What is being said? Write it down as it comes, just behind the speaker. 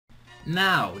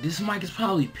Now, this mic is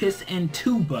probably pissed in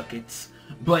 2 buckets,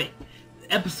 but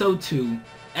episode 2,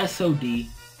 SOD,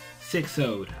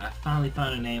 6-0'd. I finally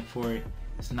found a name for it.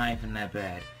 It's not even that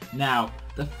bad. Now,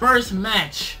 the first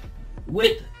match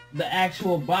with the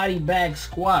actual Body Bag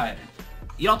Squad.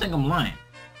 Y'all think I'm lying.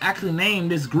 I actually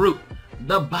named this group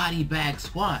the Body Bag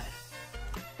Squad.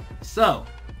 So,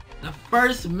 the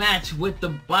first match with the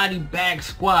Body Bag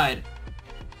Squad,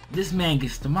 this man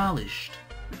gets demolished.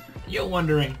 You're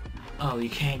wondering, oh, you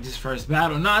can't just first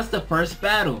battle. No, it's the first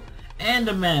battle. And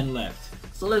the man left.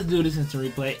 So let's do this instant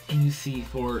replay. And you see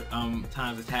 4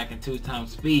 times attack and 2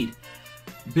 times speed.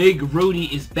 Big Rudy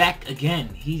is back again.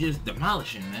 He just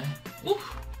demolishing, man.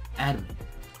 Oof. Adamant.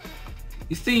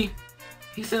 You see,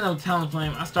 he said no talent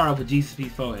flame. I start off with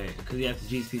GCP forehead because he has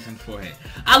the GCP on the forehead.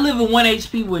 I live in 1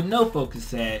 HP with no focus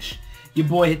sash. Your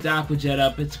boy hit the Aqua Jet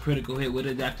up. It's a critical hit with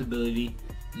adaptability.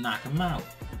 Knock him out.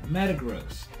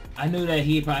 Metagross. I knew that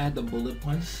he probably had the bullet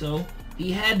punch, so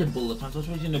he had the bullet punch. So I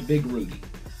switched into Big Rudy.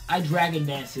 I Dragon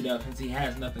Dance it up since he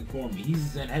has nothing for me.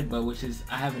 He's in Headbutt, which is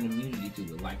I have an immunity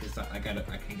to it. Like it's I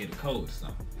can get a cold or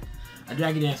something. I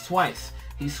Dragon Dance twice.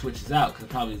 He switches out because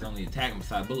probably his only attack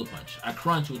beside bullet punch. I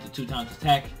Crunch with the 2 times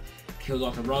attack. Kills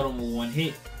off the Rotom with 1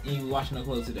 hit. And you watch no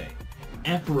clothes today.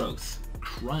 Ampharos.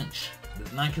 Crunch.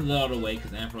 Does not kill it all the way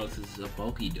because Ampharos is a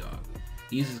bulky dog.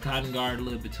 He uses Cotton Guard, a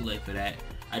little bit too late for that.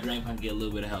 I Drain Punch to get a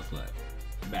little bit of health left.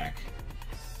 Back.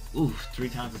 Oof, 3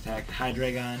 times attack.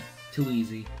 Hydreigon, too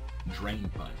easy. Drain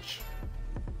Punch.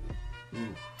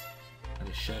 Ooh, I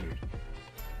just shuddered.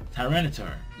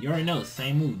 Tyranitar, you already know,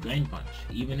 same move, Drain Punch.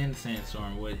 Even in the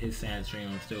Sandstorm with his Sandstream,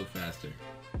 I'm still faster.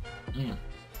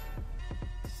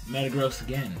 Metagross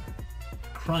again.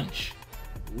 Crunch.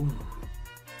 Ooh,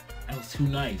 that was too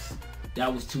nice.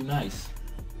 That was too nice.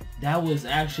 That was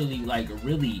actually like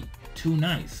really too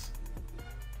nice.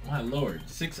 My lord,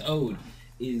 6-0'd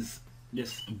is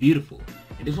just beautiful.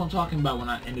 And this is what I'm talking about when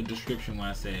in the description when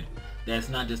I said that's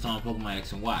not just on Pokemon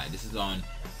X and Y. This is on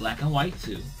Black and White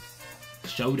 2,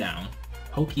 Showdown,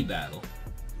 Pokebattle,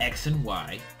 X and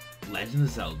Y, Legend of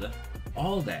Zelda,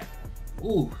 all that.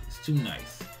 Ooh, it's too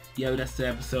nice. Yeah, that's the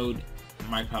episode. I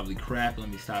might probably crap. Let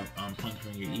me stop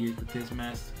puncturing your ears with this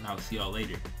mess, and I'll see y'all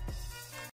later.